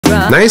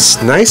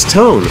Nice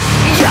tone.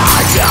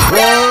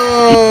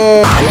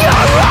 Whoa.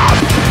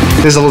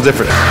 This is a little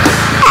different.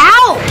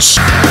 Ouch!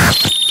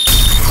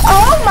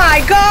 Oh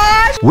my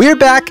gosh! We're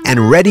back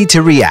and ready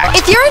to react.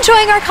 If you're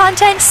enjoying our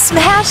content,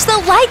 smash the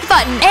like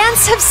button and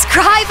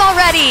subscribe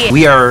already.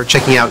 We are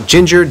checking out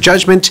Jinjer,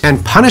 Judgement,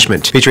 and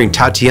Punishment, featuring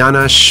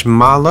Tatiana,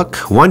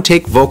 Shmayluk,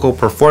 one-take vocal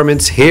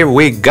performance. Here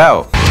we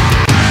go.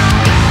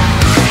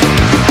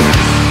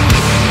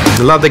 I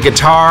love the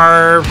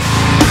guitar,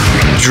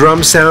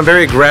 drum sound,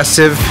 very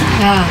aggressive.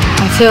 Yeah,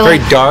 I feel very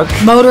like dark.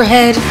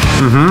 Motorhead.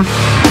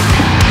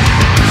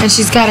 And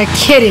she's got a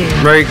kitty.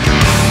 Very.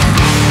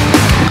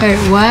 Wait,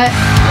 what?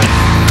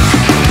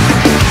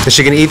 Is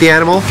she gonna eat the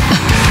animal?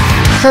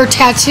 Her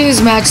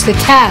tattoos match the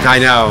cat. I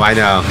know.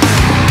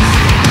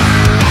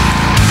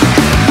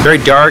 Very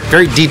dark,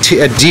 very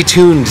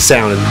detuned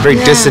sound, very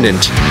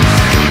dissonant.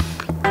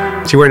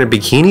 Is she wearing a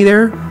bikini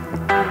there?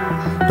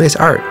 Nice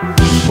art.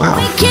 Wow.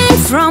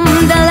 From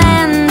the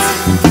land.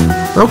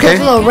 Okay. A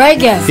little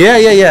reggae.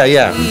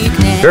 Yeah.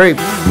 Very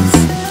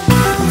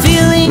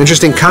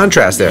interesting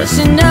contrast there.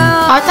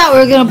 I thought we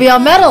were gonna be all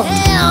metal.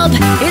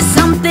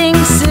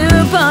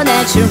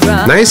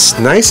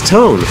 Nice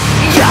tone.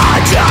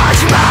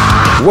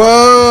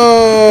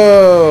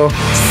 Whoa.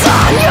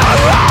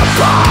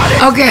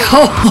 Okay.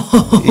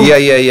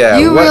 Yeah.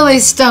 You really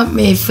stumped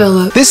me,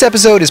 Philip. This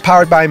episode is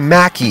powered by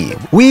Mackie.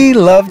 We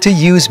love to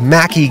use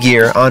Mackie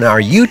gear on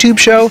our YouTube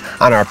show,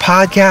 on our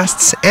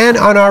podcasts, and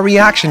on our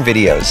reaction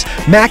videos.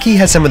 Mackie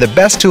has some of the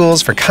best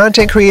tools for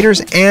content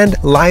creators and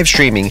live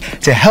streaming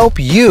to help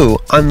you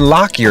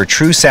unlock your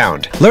true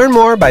sound. Learn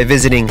more by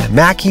visiting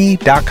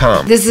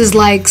Mackie.com. This is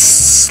like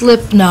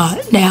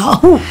Slipknot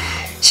now.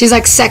 She's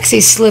like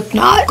sexy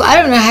Slipknot. I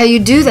don't know how you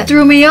do that.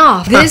 Threw me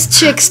off. This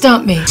chick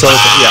stumped me. So,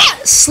 yeah.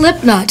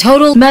 Slipknot,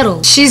 total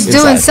metal. She's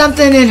doing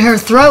something in her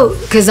throat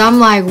because I'm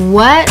like,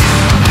 what?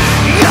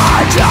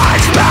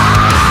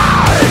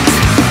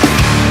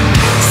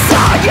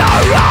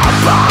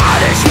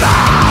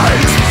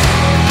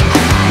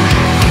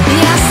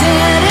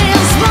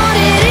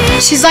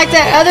 She's like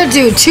that other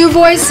dude, two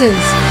voices.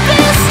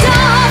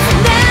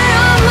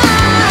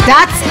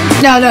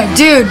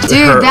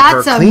 Dude,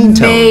 that's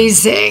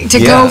amazing. To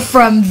go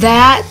from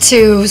that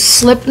to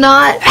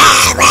Slipknot.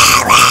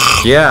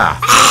 Yeah.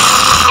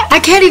 I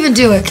can't even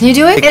do it. Can you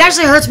do it? It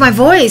actually hurts my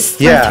voice,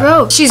 my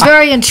throat. She's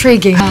very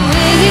intriguing.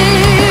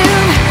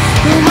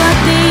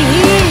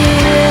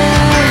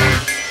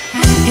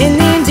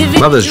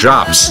 Love those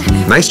drops.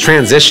 Nice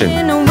transition.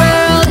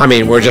 I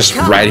mean, we're just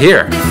right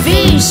here.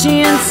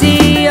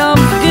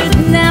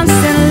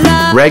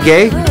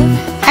 Reggae.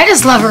 I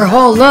just love her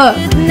whole look.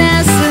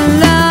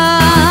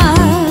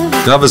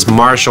 Love his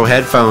Marshall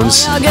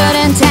headphones.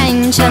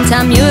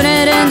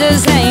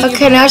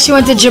 Okay, now she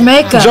went to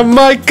Jamaica.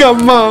 Jamaica,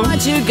 mom.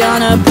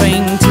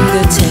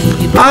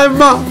 I'm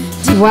mom.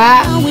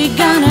 Wow.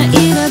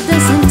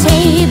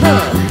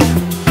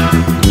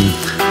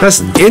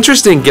 That's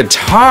interesting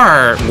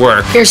guitar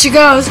work. Here she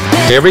goes.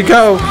 Here we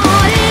go.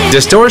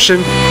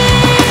 Distortion.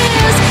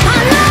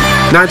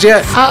 Not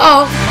yet.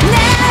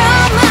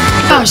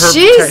 Oh,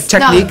 she's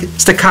technique,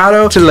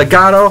 staccato to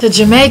legato to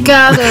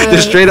Jamaica.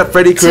 Just straight up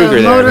Freddy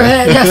Krueger there.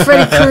 Motorhead, yeah,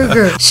 Freddy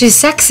Krueger. She's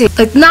sexy.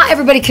 Like, not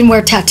everybody can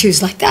wear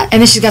tattoos like that. And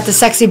then she's got the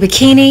sexy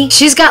bikini.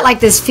 She's got like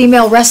this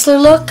female wrestler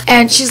look,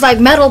 and she's like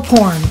metal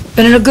porn,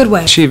 but in a good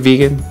way. Is she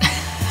vegan?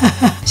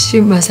 She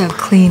must have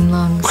clean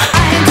lungs.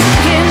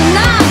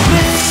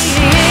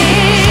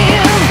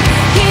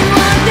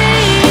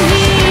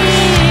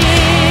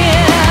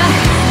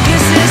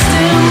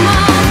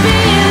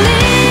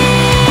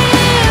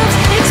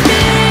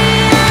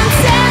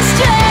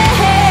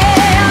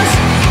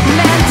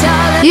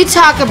 You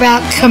talk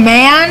about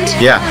command.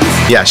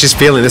 Yeah, she's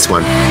feeling this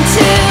one.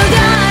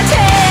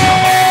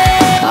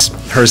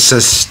 Her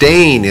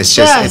sustain is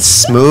just, it's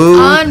smooth.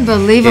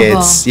 Unbelievable.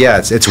 It's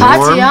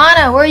warm.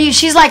 Tatiana, where are you?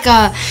 She's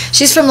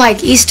she's from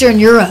like Eastern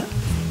Europe.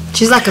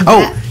 She's like a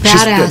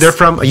badass. They're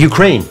from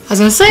Ukraine. I was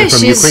gonna say, she's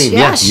from Ukraine.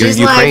 Yeah, she's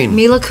Ukraine. like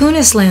Mila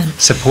Kunis land.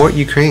 Support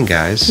Ukraine,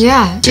 guys.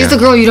 Yeah, she's the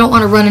girl you don't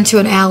want to run into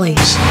an alley.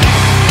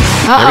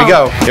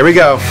 Here we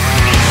go.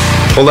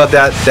 Pull up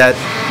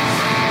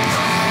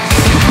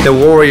the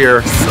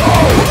warrior.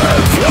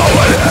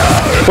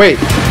 Wait,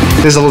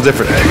 this is a little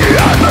different.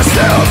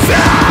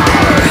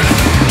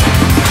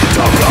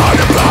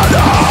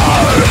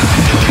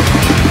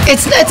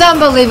 It's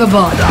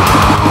unbelievable.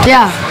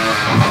 Yeah.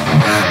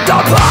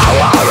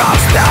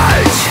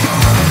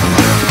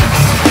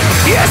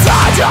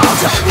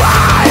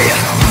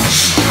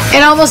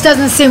 It almost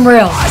doesn't seem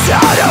real.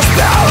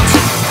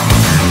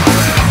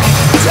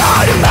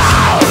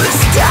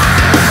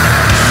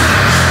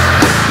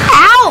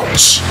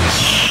 Ouch!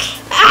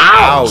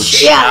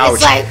 Ouch! Yeah, ouch.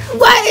 It's like,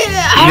 what?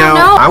 I don't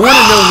know. I want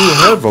to know who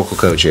her vocal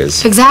coach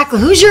is. Exactly.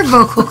 Who's your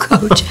vocal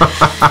coach?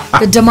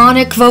 The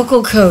demonic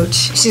vocal coach.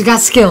 She's got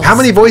skills. How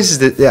many voices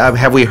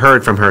have we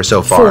heard from her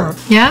so far?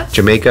 4. Yeah.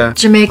 Jamaica,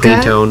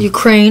 clean tone.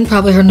 Ukraine,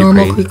 probably her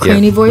normal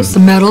Ukrainian voice. The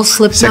metal,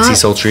 Slipknot. Sexy,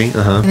 sultry.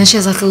 And then she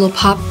has like a little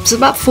pop. It's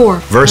about 4.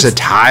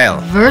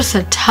 Versatile.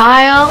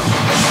 Versatile.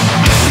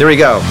 Here we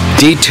go.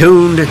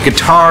 Detuned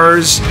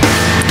guitars,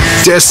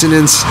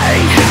 dissonance.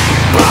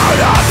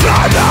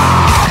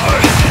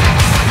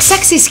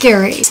 Sexy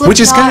scary.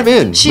 Which is kind of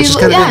in. She's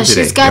got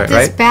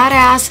this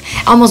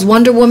badass, almost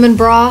Wonder Woman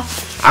bra.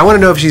 I want to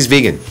know if she's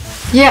vegan.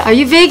 Yeah, are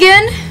you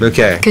vegan?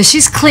 Okay. Because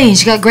she's clean.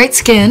 She got great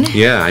skin.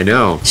 Yeah, I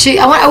know.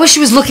 I wish she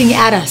was looking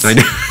at us. I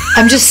know.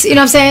 I'm just, you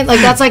know what I'm saying?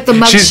 Like, that's like the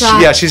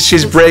mugshot. Yeah,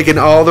 she's breaking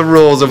all the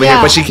rules over here,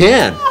 but she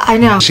can. I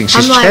know. She's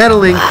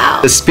channeling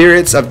the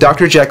spirits of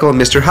Dr. Jekyll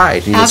and Mr.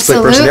 Hyde. You know,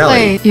 split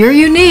personality. You're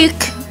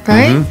unique,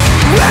 right?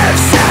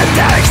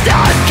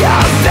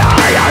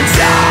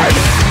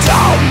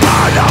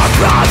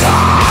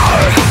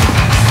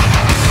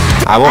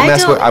 I won't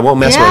mess with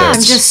this.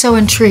 I'm just so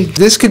intrigued.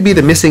 This could be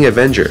the missing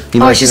Avenger.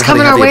 You know, oh, she's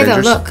coming our way though,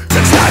 look.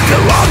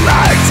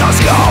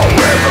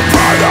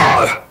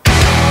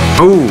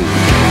 Ooh.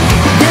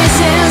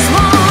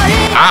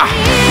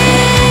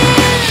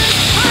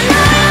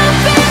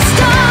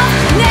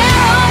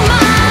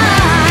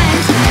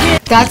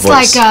 That's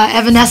like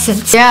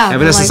Evanescence. Yeah.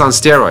 Evanescence on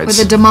steroids. With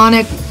a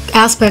demonic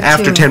aspect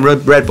After to 10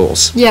 Red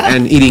Bulls. Yeah.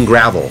 And eating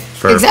gravel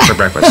for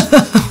breakfast.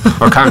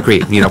 Or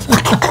concrete, you know.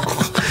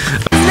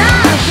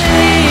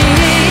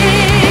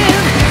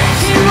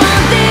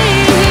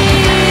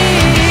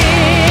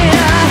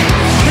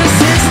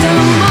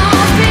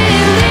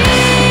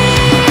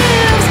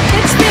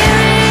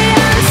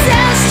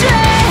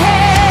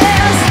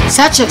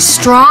 Such a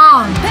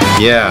strong.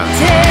 Yeah.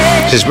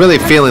 She's really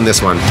feeling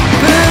this one.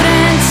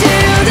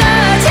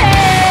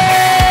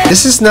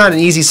 This is not an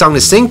easy song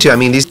to sing to. I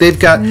mean, they've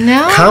got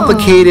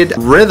complicated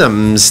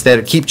rhythms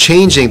that keep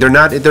changing.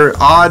 They're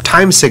odd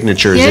time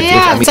signatures.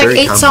 Yeah, it's like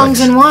 8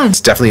 songs in one.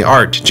 It's definitely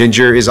art.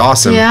 Jinjer is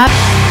awesome. Yeah.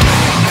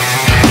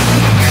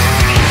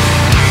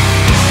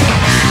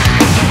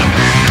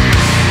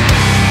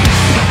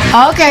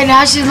 Okay,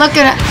 now she's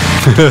looking at.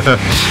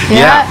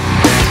 Yeah.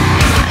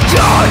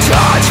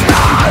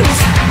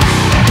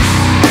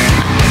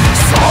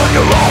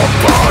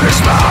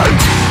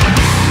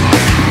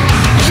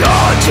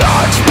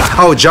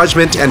 Oh,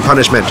 Judgment and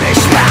Punishment.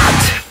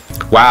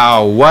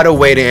 Wow, what a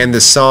way to end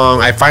the song.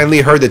 I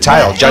finally heard the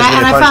title, Judgment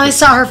and Punishment. And I finally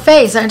saw her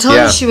face. I told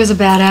you she was a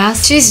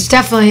badass. She's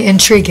definitely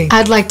intriguing.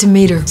 I'd like to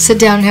meet her. Sit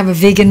down and have a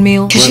vegan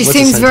meal. Because she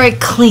seems very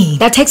clean.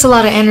 That takes a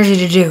lot of energy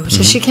to do.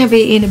 So she can't be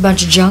eating a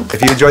bunch of junk.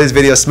 If you enjoy this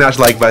video, smash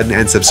the like button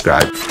and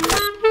subscribe.